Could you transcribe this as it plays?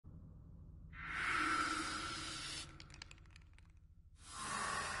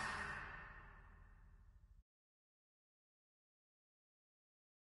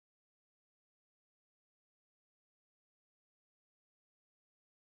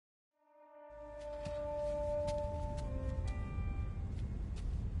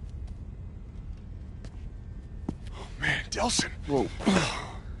Delson! Whoa.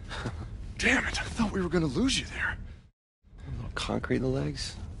 Damn it, I thought we were gonna lose you there. A little concrete in the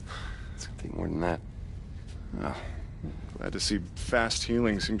legs? It's gonna take more than that. Oh, glad to see fast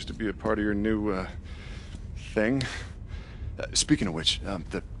healing seems to be a part of your new, thing. Speaking of which,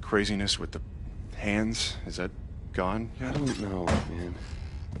 the craziness with the hands, is that gone I yet? don't know, man.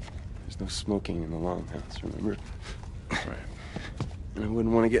 There's no smoking in the longhouse, remember? Right. And I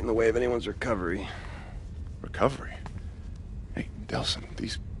wouldn't want to get in the way of anyone's recovery. Recovery? Hey, Delson,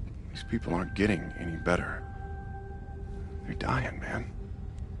 these people aren't getting any better. They're dying, man.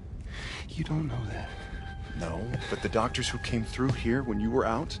 You don't know that. No, but the doctors who came through here when you were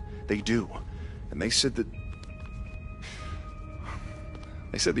out, they do. And they said that...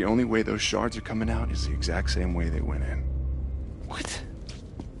 They said the only way those shards are coming out is the exact same way they went in. What?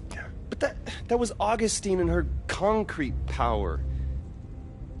 Yeah. But that was Augustine and her concrete power.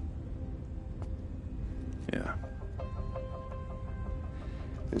 Yeah.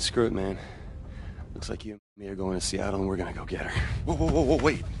 Then screw it, man. Looks like you and me are going to Seattle and we're gonna go get her. Whoa,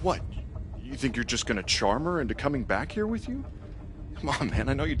 wait, what? You think you're just gonna charm her into coming back here with you? Come on, man,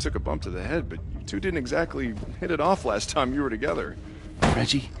 I know you took a bump to the head, but you two didn't exactly hit it off last time you were together.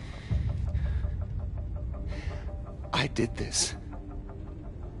 Reggie, I did this.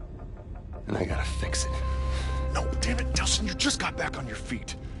 And I gotta fix it. No, damn it, Delson, you just got back on your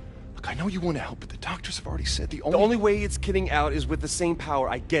feet. Look, I know you want to help, but the doctors have already said the The only way it's getting out is with the same power.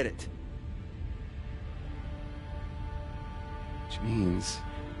 I get it. Which means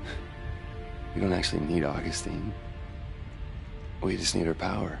we don't actually need Augustine. We just need her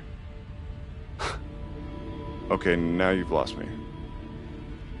power. Okay, now you've lost me.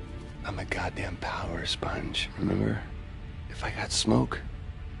 I'm a goddamn power sponge, remember? If I got smoke,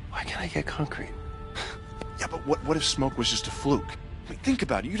 why can't I get concrete? Yeah, but what if smoke was just a fluke? I mean, think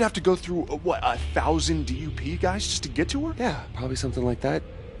about it. You'd have to go through, 1,000 DUP guys just to get to her? Yeah, probably something like that.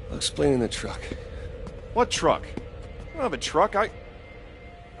 I'll explain in the truck. What truck? I don't have a truck,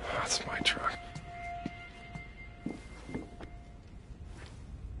 That's my truck.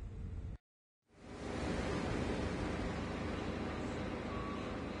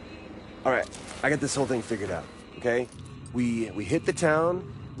 All right, I got this whole thing figured out, okay? We hit the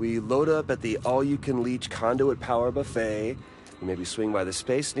town, we load up at the all-you-can-leech conduit power buffet, we maybe swing by the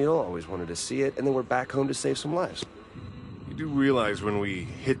Space Needle, always wanted to see it, and then we're back home to save some lives. You do realize when we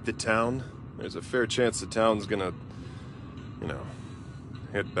hit the town, there's a fair chance the town's gonna,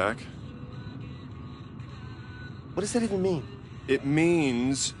 hit back? What does that even mean? It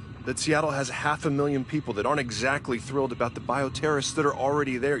means that Seattle has 500,000 people that aren't exactly thrilled about the bioterrorists that are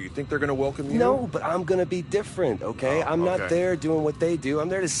already there. You think they're gonna welcome you? No, but I'm gonna be different, okay? I'm not there doing what they do. I'm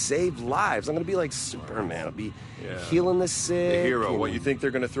there to save lives. I'm gonna be like Superman. I'll be healing the sick. The hero. What, you think they're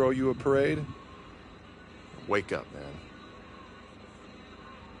gonna throw you a parade? Wake up, man.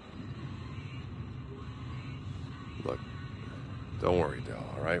 Look, don't worry, Del,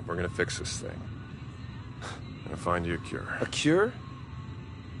 all right? We're gonna fix this thing. I'm gonna find you a cure. A cure?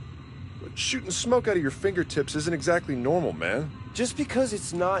 But shooting smoke out of your fingertips isn't exactly normal, man. Just because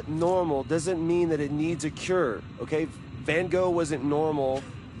it's not normal doesn't mean that it needs a cure, okay? Van Gogh wasn't normal.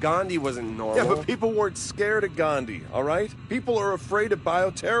 Gandhi wasn't normal. Yeah, but people weren't scared of Gandhi, all right? People are afraid of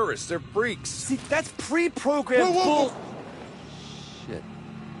bioterrorists. They're freaks. See, that's pre-programmed bull... Shit.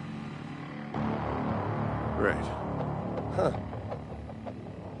 Right. Huh.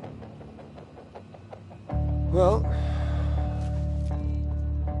 Well...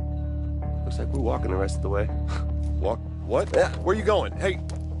 Looks like we're walking the rest of the way. Walk? What? Yeah. Where are you going? Hey!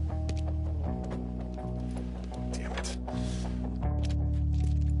 Damn it.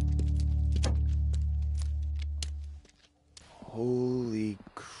 Holy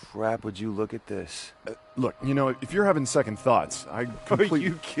crap, would you look at this? Look, if you're having second thoughts, I completely... Are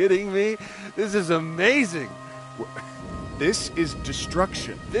you kidding me? This is amazing. This is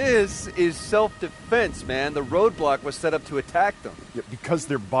destruction. This is self-defense, man. The roadblock was set up to attack them. Yeah, because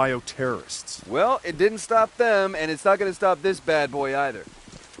they're bioterrorists. Well, it didn't stop them, and it's not going to stop this bad boy either.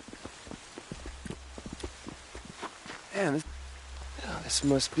 Man, this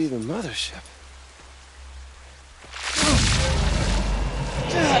must be the mothership.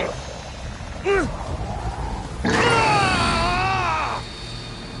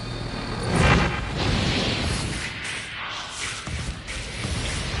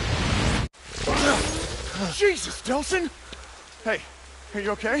 Jesus, Delson! Hey, are you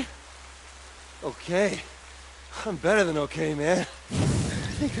okay? Okay. I'm better than okay, man. I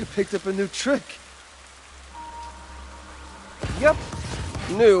think I picked up a new trick. Yep.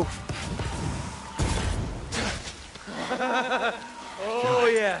 New.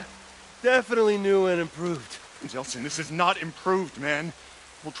 Oh, yeah. Definitely new and improved. Jelson, this is not improved, man.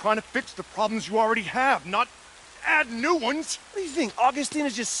 We're trying to fix the problems you already have, not add new ones. What do you think, Augustine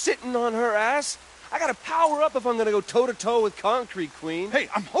is just sitting on her ass? I gotta power up if I'm gonna go toe-to-toe with Concrete Queen. Hey,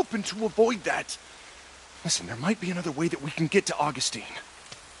 I'm hoping to avoid that. Listen, there might be another way that we can get to Augustine.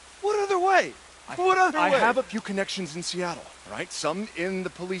 What other way? What other way? I have a few connections in Seattle, all right? Some in the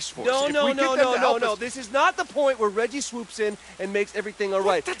police force. No, If no, we get no, them no, to no, help no. us- This is not the point where Reggie swoops in and makes everything all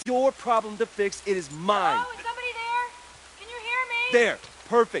right. That's your problem to fix. It is mine. Hello, is somebody there? Can you hear me? There.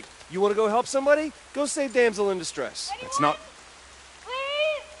 Perfect. You want to go help somebody? Go save damsel in distress. Anyone? It's not...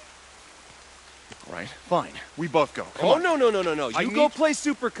 Please? All right, fine. We both go. Come Oh, on. no, no, no, no, no. I You go need- play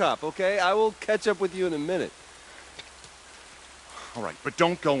Super Cop, okay? I will catch up with you in a minute. All right, but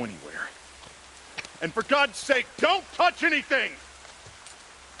don't go anywhere. And for God's sake, don't touch anything!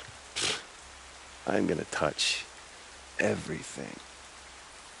 I'm gonna touch everything.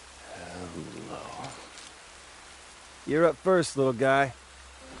 Hello. You're up first, little guy.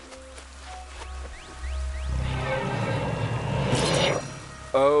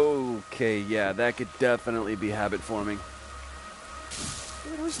 Okay, yeah, that could definitely be habit forming.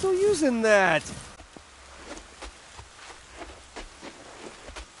 Wait, we're still using that.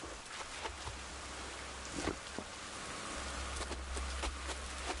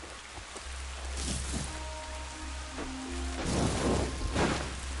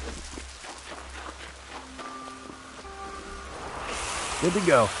 Good to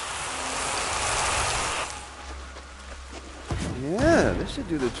go. Yeah, this should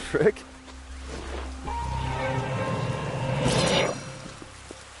do the trick.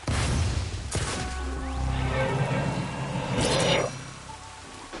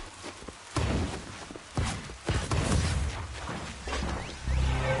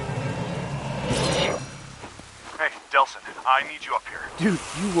 Hey, Delson, I need you up here. Dude,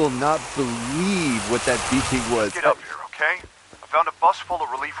 you will not believe what that beeping was. Get up here, okay? I found a bus full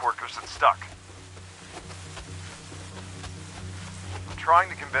of relief workers that's stuck. I'm trying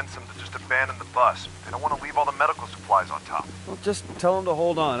to convince them to just abandon the bus. They don't want to leave all the medical supplies on top. Well, just tell them to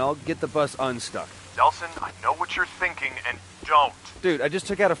hold on. I'll get the bus unstuck. Delson, I know what you're thinking, and don't. Dude, I just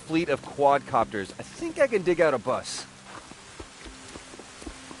took out a fleet of quadcopters. I think I can dig out a bus.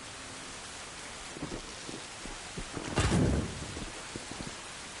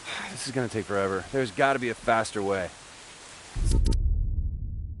 This is gonna take forever. There's gotta be a faster way.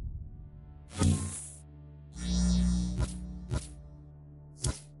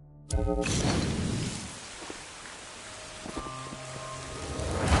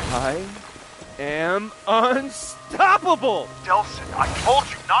 I am unstoppable! Delson, I told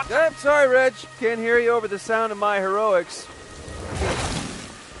you not to. I'm sorry, Reg. Can't hear you over the sound of my heroics.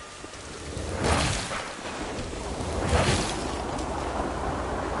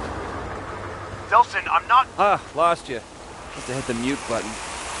 Delson, I'm not. Ah, lost you. Must have hit the mute button.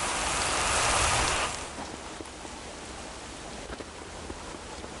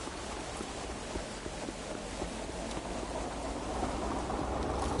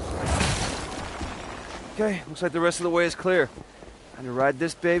 Okay, looks like the rest of the way is clear. Time to ride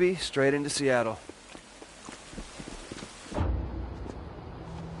this baby straight into Seattle.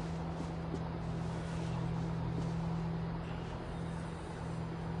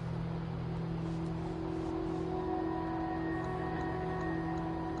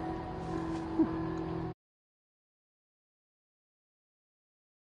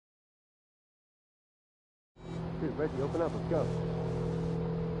 Dude, Reggie, open up. Let's go.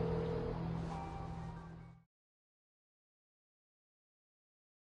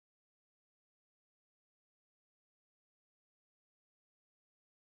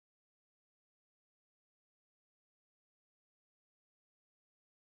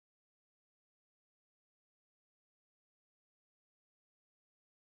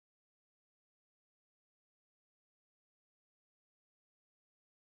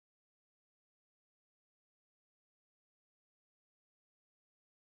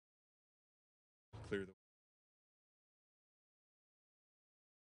 Clear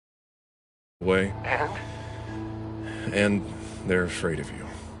the way. And they're afraid of you.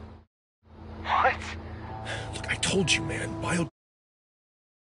 What? Look, I told you, man. Bio.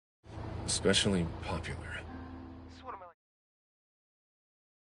 Especially popular. So what am I like?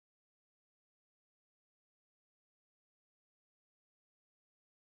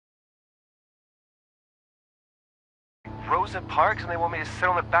 Rosa Parks, and they want me to sit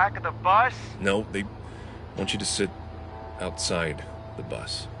on the back of the bus? No, they want you to sit outside the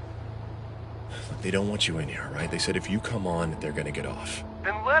bus. Look, they don't want you in here, right? They said if you come on, they're gonna get off.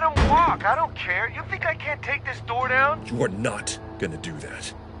 Then let them walk. I don't care. You think I can't take this door down? You are not gonna do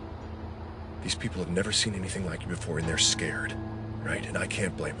that. These people have never seen anything like you before, and they're scared, right? And I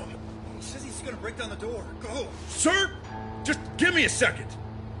can't blame them. He says he's gonna break down the door. Go! Sir! Just give me a second!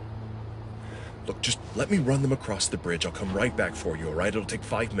 Look, just let me run them across the bridge. I'll come right back for you, all right? It'll take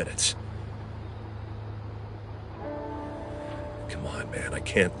 5 minutes. Come on, man. I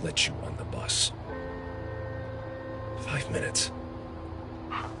can't let you on the bus. 5 minutes.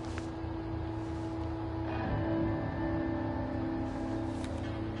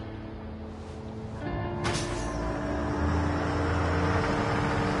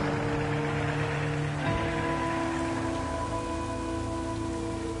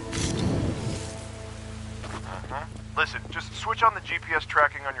 Listen, just switch on the GPS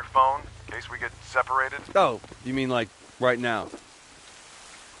tracking on your phone in case we get separated. Oh, you mean like right now?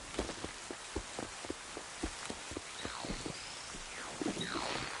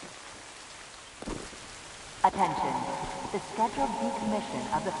 Attention. The scheduled decommission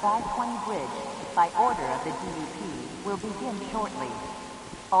of the 520 bridge by order of the DEP will begin shortly.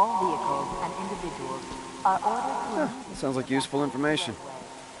 All vehicles and individuals are ordered to... Sounds like useful information.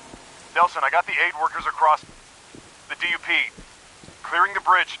 Nelson, I got the aid workers across the DUP. Clearing the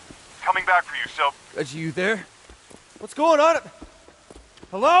bridge. Coming back for you, so... Reggie, you there? What's going on?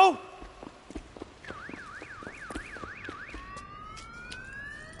 Hello?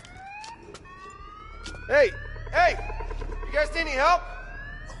 Hey! Hey! You guys need any help?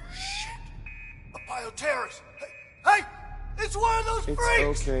 Oh, shit. A bioterrorist. Hey! Hey! It's one of those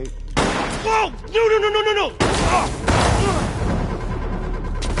freaks! Okay. Whoa! No!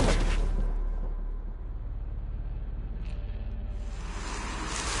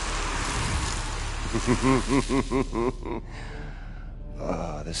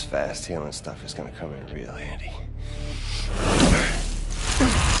 Oh, this fast healing stuff is gonna come in real handy.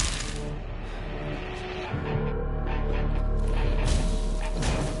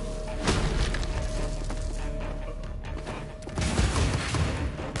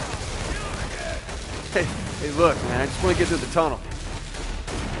 Hey, look, man, I just want to get through the tunnel.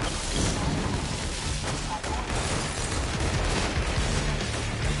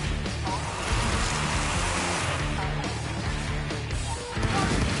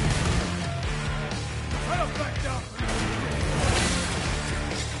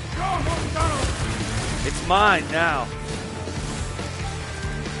 It's mine now.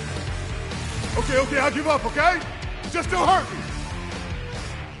 Okay, I'll give up, okay? Just don't hurt me!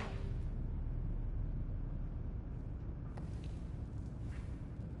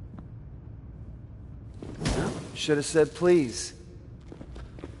 Should have said please.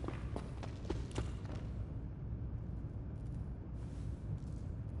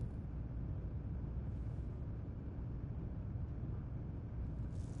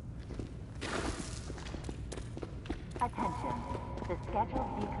 Attention. The scheduled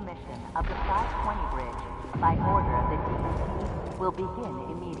decommission of the 520 bridge by order of the DEP will begin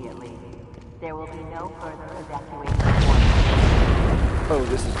immediately. There will be no further evacuation warning. Oh,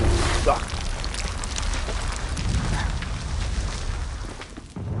 this is gonna suck.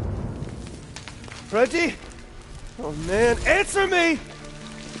 Reggie? Oh, man, answer me!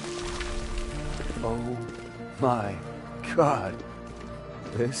 Oh, my God.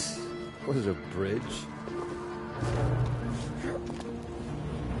 This was a bridge?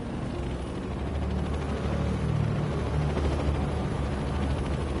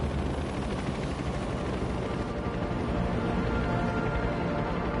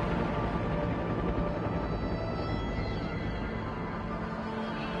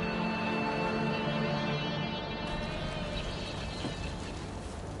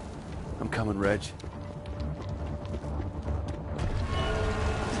 I'm coming, Reg.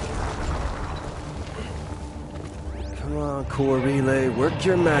 Come on, core relay, work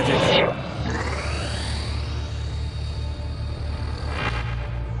your magic.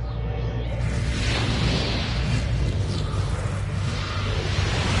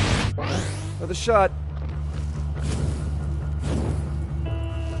 Another shot.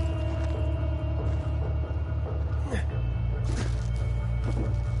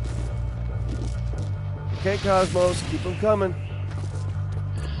 Okay, Cosmos, keep them coming.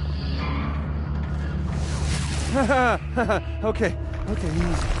 Okay,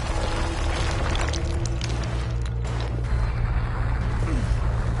 easy.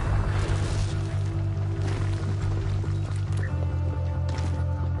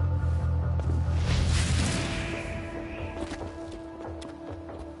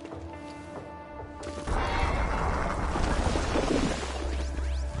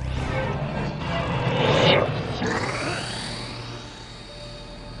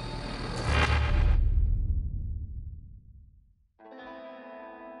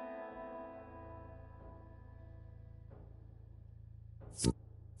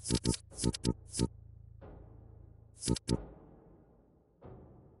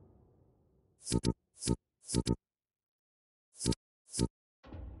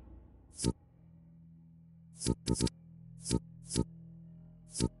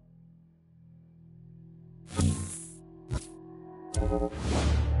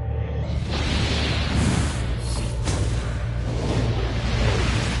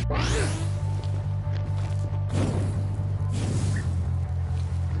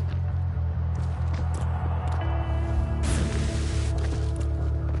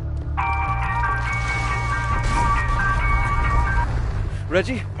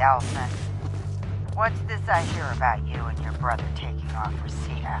 Reggie? Delson, what's this I hear about you and your brother taking off for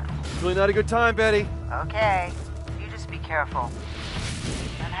Seattle? It's really not a good time, Betty. Okay, you just be careful.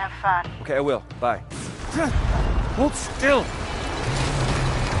 And have fun. Okay, I will. Bye. Hold still!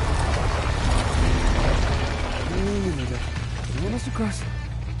 Almost across.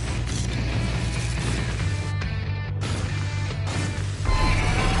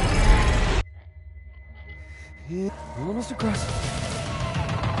 Almost across.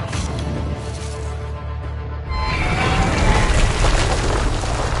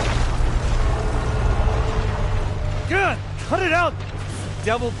 God, cut it out,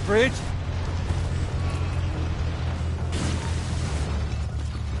 devil bridge.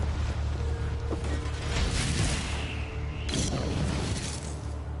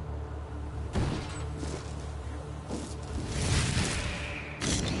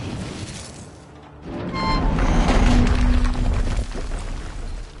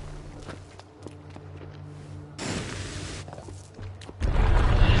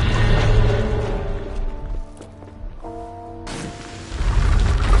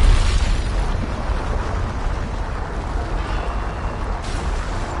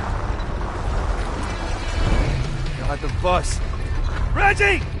 The bus.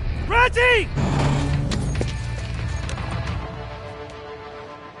 Reggie! Reggie!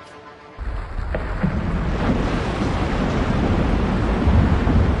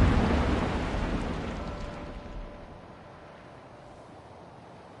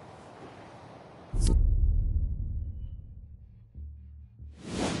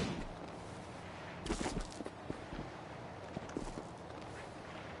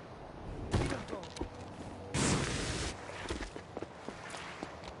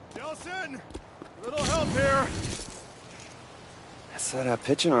 Nelson! Little help here! Set up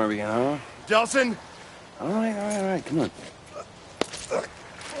pitching, are we, huh? Delson! All right, come on.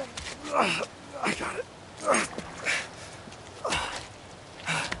 I got it.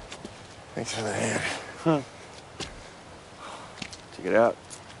 Thanks for the hand. Huh. Check it out.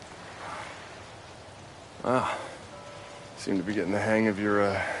 Wow. Seem to be getting the hang of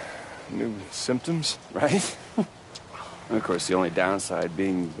your, new symptoms. Right? And of course, the only downside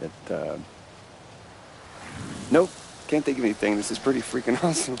being that, nope, can't think of anything. This is pretty freaking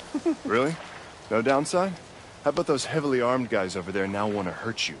awesome. Really? No downside? How about those heavily armed guys over there now want to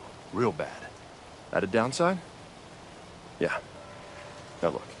hurt you? Real bad. That a downside? Yeah. Now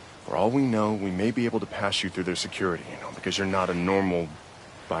look, for all we know, we may be able to pass you through their security, because you're not a normal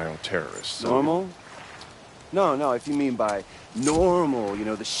bioterrorist. So... Normal? No, if you mean by normal,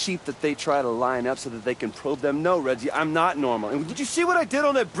 the sheep that they try to line up so that they can probe them. No, Reggie, I'm not normal. And did you see what I did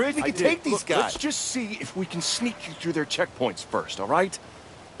on that bridge? We can take these guys. Let's just see if we can sneak you through their checkpoints first, all right?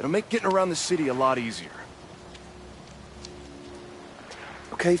 It'll make getting around the city a lot easier.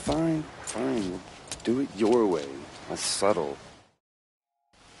 Okay, fine. We'll do it your way. That's subtle.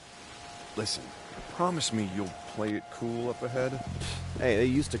 Listen, promise me you'll play it cool up ahead. Hey, they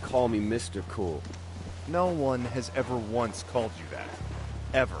used to call me Mr. Cool. No one has ever once called you that.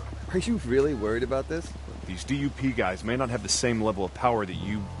 Ever. Are you really worried about this? These DUP guys may not have the same level of power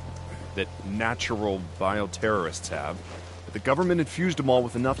that natural bioterrorists have, but the government infused them all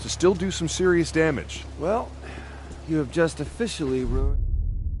with enough to still do some serious damage. Well, you have just officially ruined...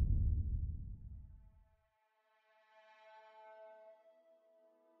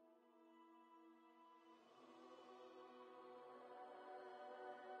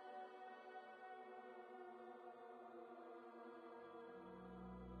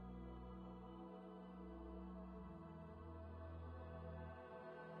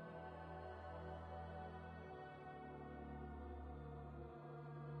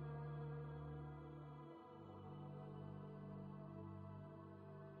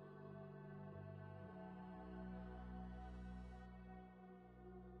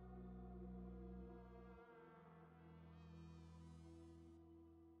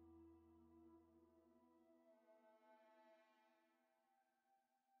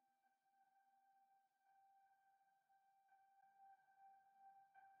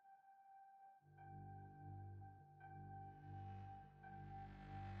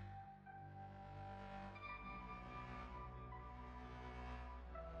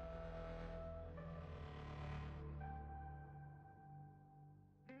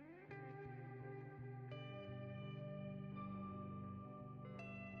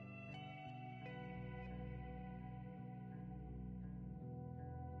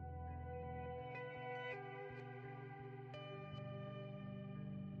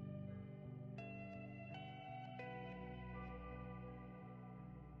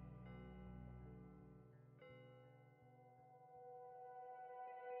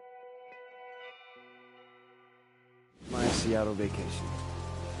 Seattle vacation.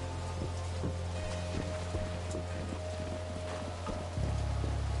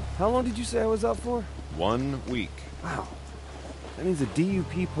 How long did you say I was out for? 1 week. Wow. That means the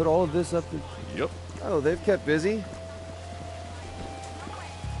DUP put all of this up to... Yep. Oh, they've kept busy.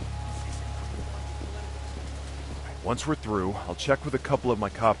 Once we're through, I'll check with a couple of my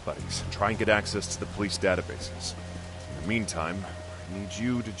cop buddies and try and get access to the police databases. In the meantime, I need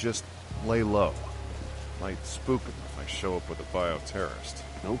you to just lay low. Might spook them if I show up with a bioterrorist.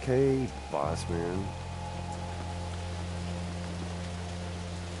 Okay, boss man.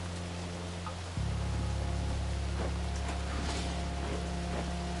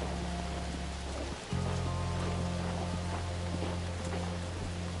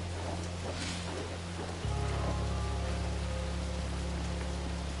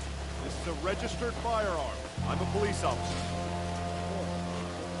 This is a registered firearm. I'm a police officer.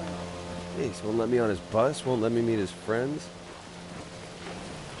 Jeez, won't let me on his bus, won't let me meet his friends.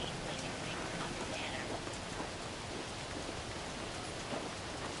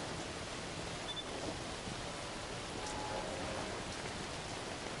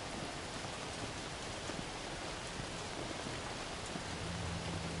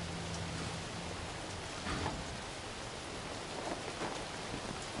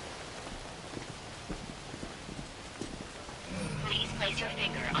 Please place your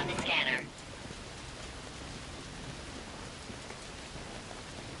finger on the scanner.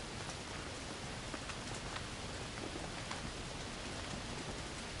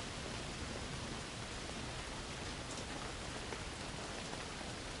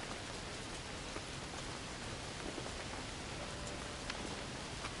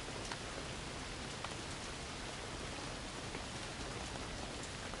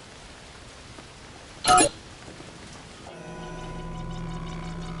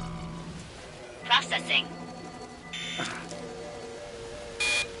 Processing.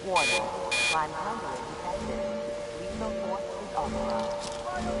 Warning. Crime handling detected. Lethal force is authorized.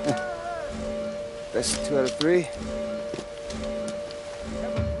 Best 2 out of 3.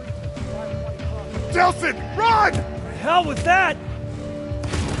 Nelson, run! Hell with that!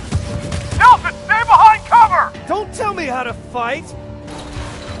 Nelson, stay behind cover! Don't tell me how to fight!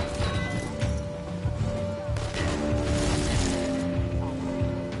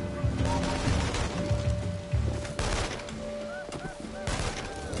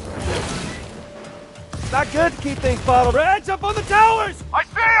 Not good to keep things bottled. Reds up on the towers! I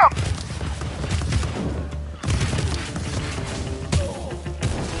see him!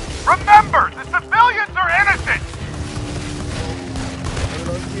 Remember, the civilians are innocent!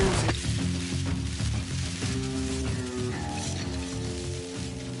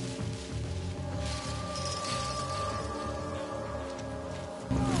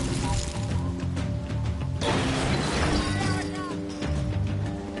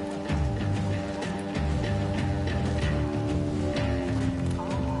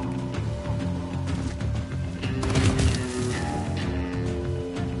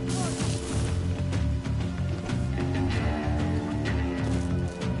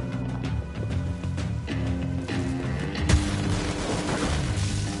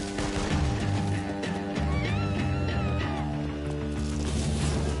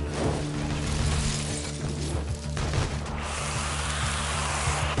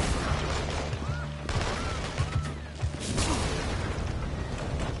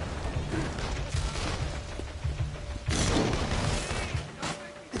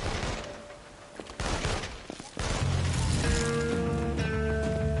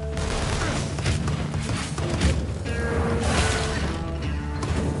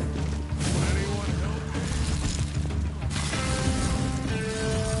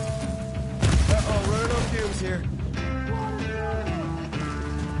 Here.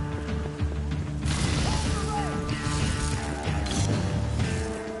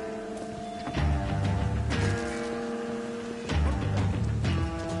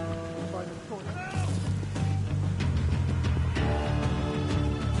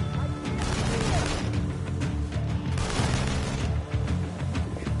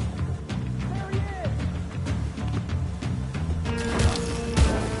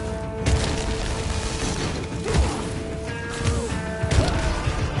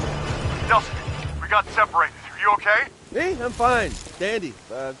 Nelson, we got separated. Are you okay? Me? I'm fine. Dandy.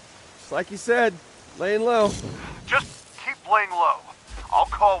 Just like you said, laying low. Just keep laying low. I'll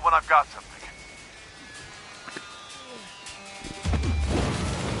call when I've got something.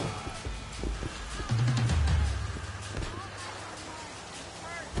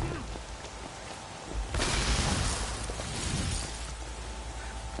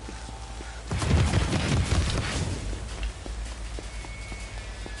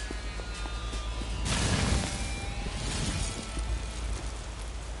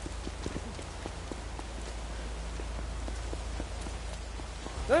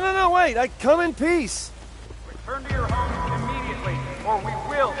 wait! I come in peace! Return to your homes immediately, or we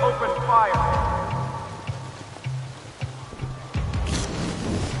will open fire.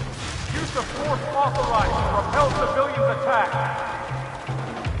 Use the force authorized to repel civilians' attack.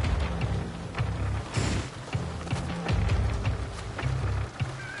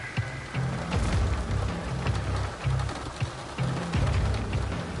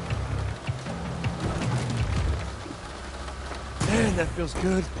 Man, that feels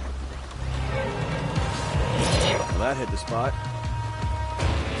good. Well, that hit the spot.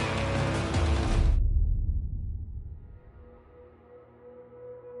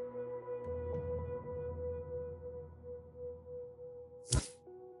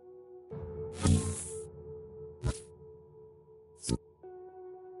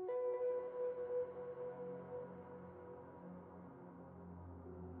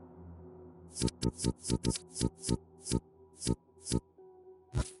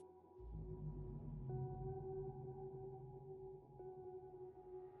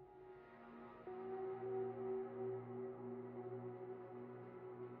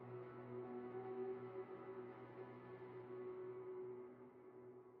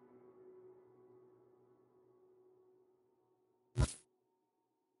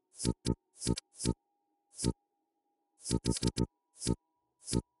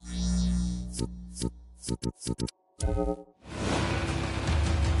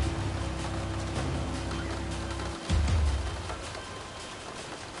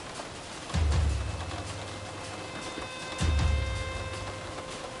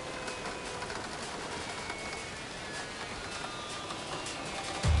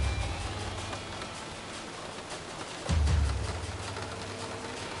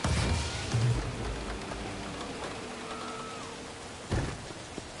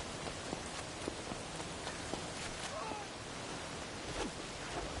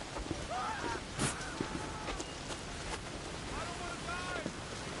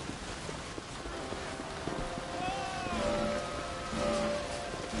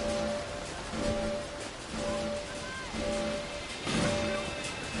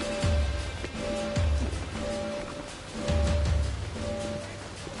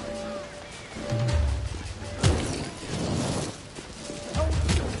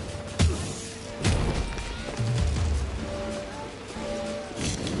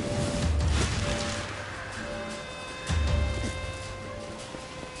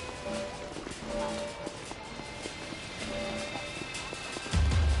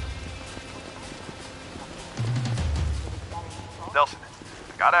 Nelson,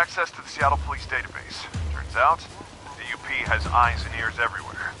 I got access to the Seattle Police database. Turns out, the UP has eyes and ears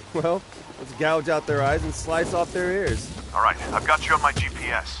everywhere. Well, let's gouge out their eyes and slice off their ears. All right, I've got you on my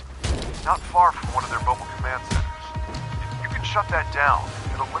GPS. It's not far from one of their mobile command centers. If you can shut that down,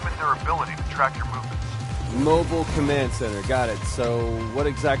 it'll limit their ability to track your movements. Mobile command center, got it. So what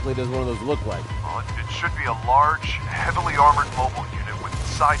exactly does one of those look like? Well, it should be a large, heavily armored mobile unit with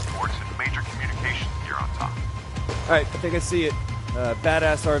side ports and major communications gear on top. Alright, I think I see it.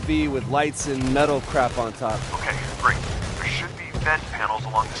 Badass RV with lights and metal crap on top. Okay, great. There should be vent panels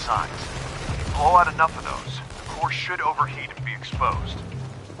along the sides. If you blow out enough of those, the core should overheat and be exposed.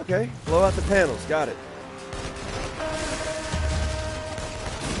 Okay, blow out the panels, got it.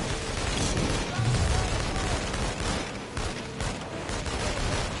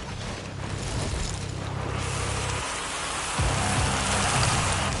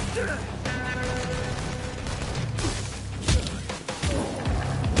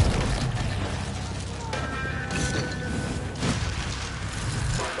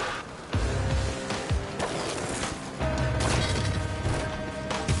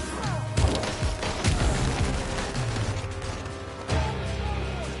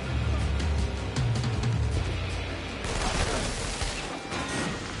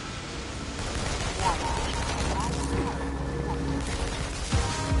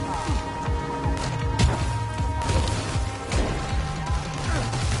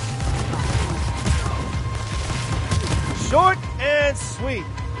 Short and sweet.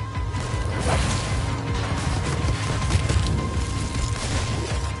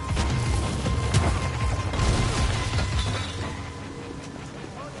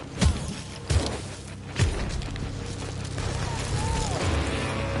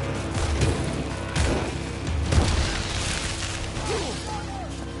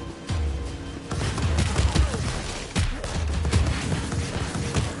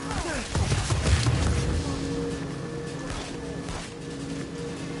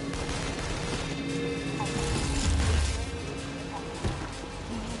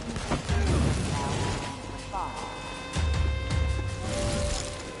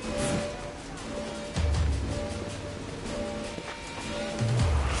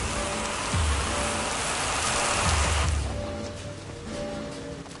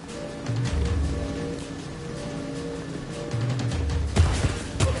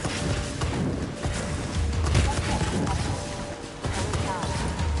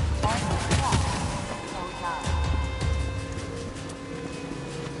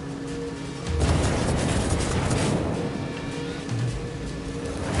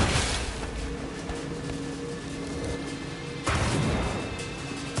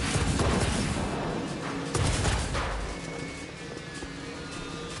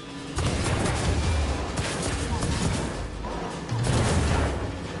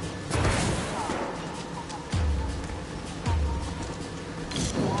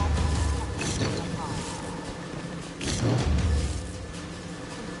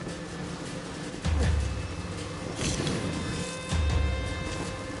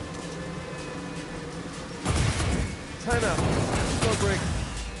 Time out. Slow break.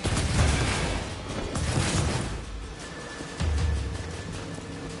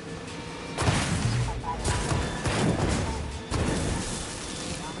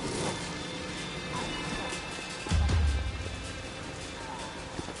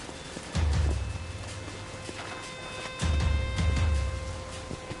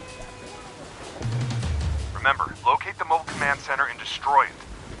 Remember, locate the mobile command center and destroy it.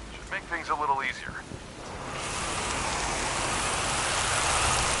 Should make things a little easier.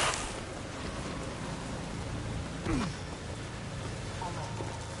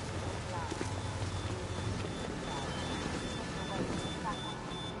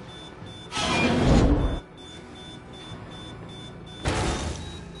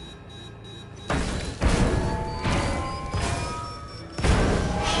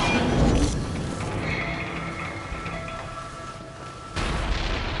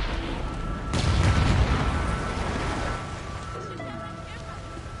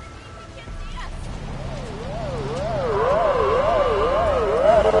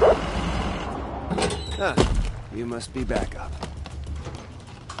 You must be back up.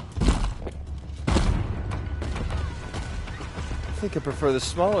 I think I prefer the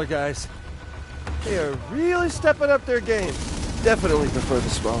smaller guys. They are really stepping up their game. Definitely prefer the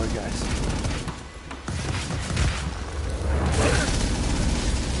smaller guys.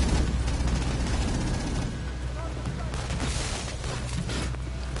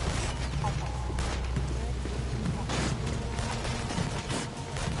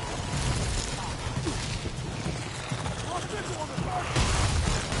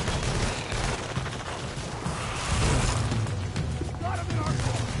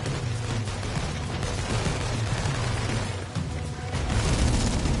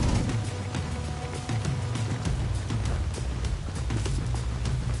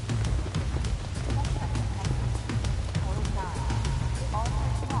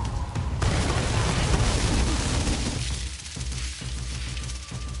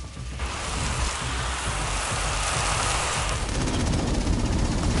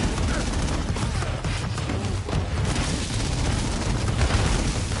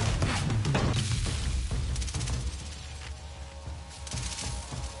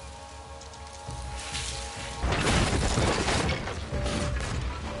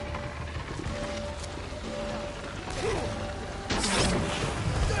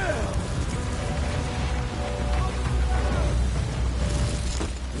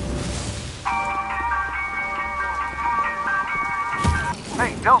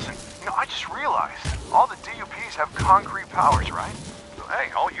 Hey, Delson, I just realized all the DUPs have concrete powers, right? So,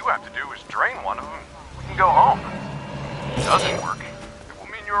 hey, all you have to do is drain one of them. We can go home. If it doesn't work, it will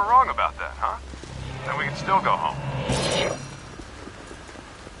mean you were wrong about that, huh? Then we can still go home.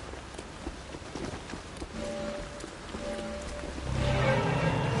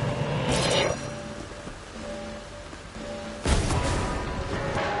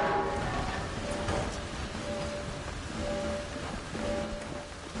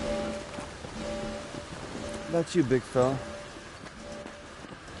 About you, big fella.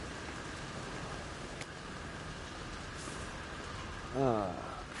 Ah,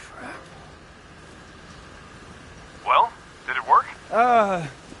 crap. Well, did it work?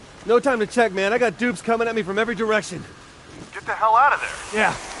 No time to check, man. I got dupes coming at me from every direction. Get the hell out of there.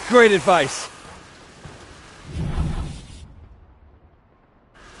 Yeah, great advice.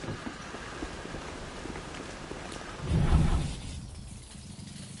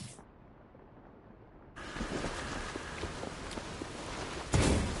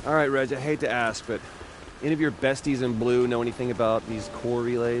 All right, Reg, I hate to ask, but any of your besties in blue know anything about these core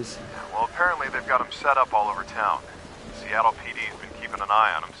relays? Well, apparently they've got them set up all over town. Seattle PD's been keeping an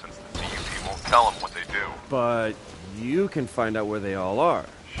eye on them since the DUP won't tell them what they do. But you can find out where they all are.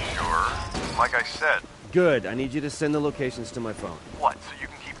 Sure. Like I said. Good. I need you to send the locations to my phone. What, so you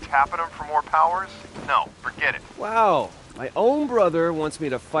can keep capping them for more powers? No, forget it. Wow. My own brother wants me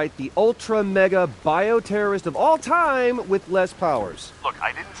to fight the ultra-mega bioterrorist of all time with less powers. Look,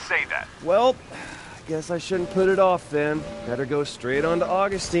 I didn't say that. Well, I guess I shouldn't put it off then. Better go straight on to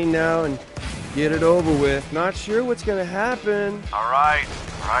Augustine now and get it over with. Not sure what's gonna happen. All right,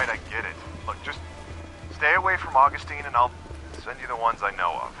 I get it. Look, just stay away from Augustine and I'll send you the ones I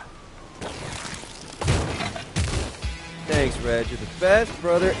know of. Thanks, Reg. You're the best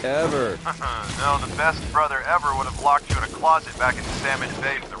brother ever. No, the best brother ever would have locked you in a closet back in Salmon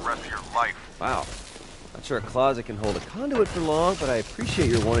Bay for the rest of your life. Wow. Not sure a closet can hold a conduit for long, but I appreciate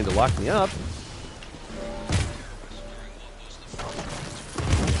your wanting to lock me up.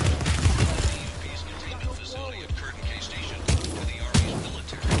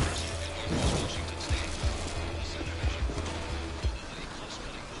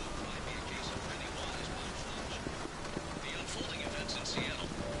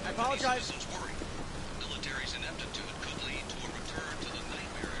 I apologize.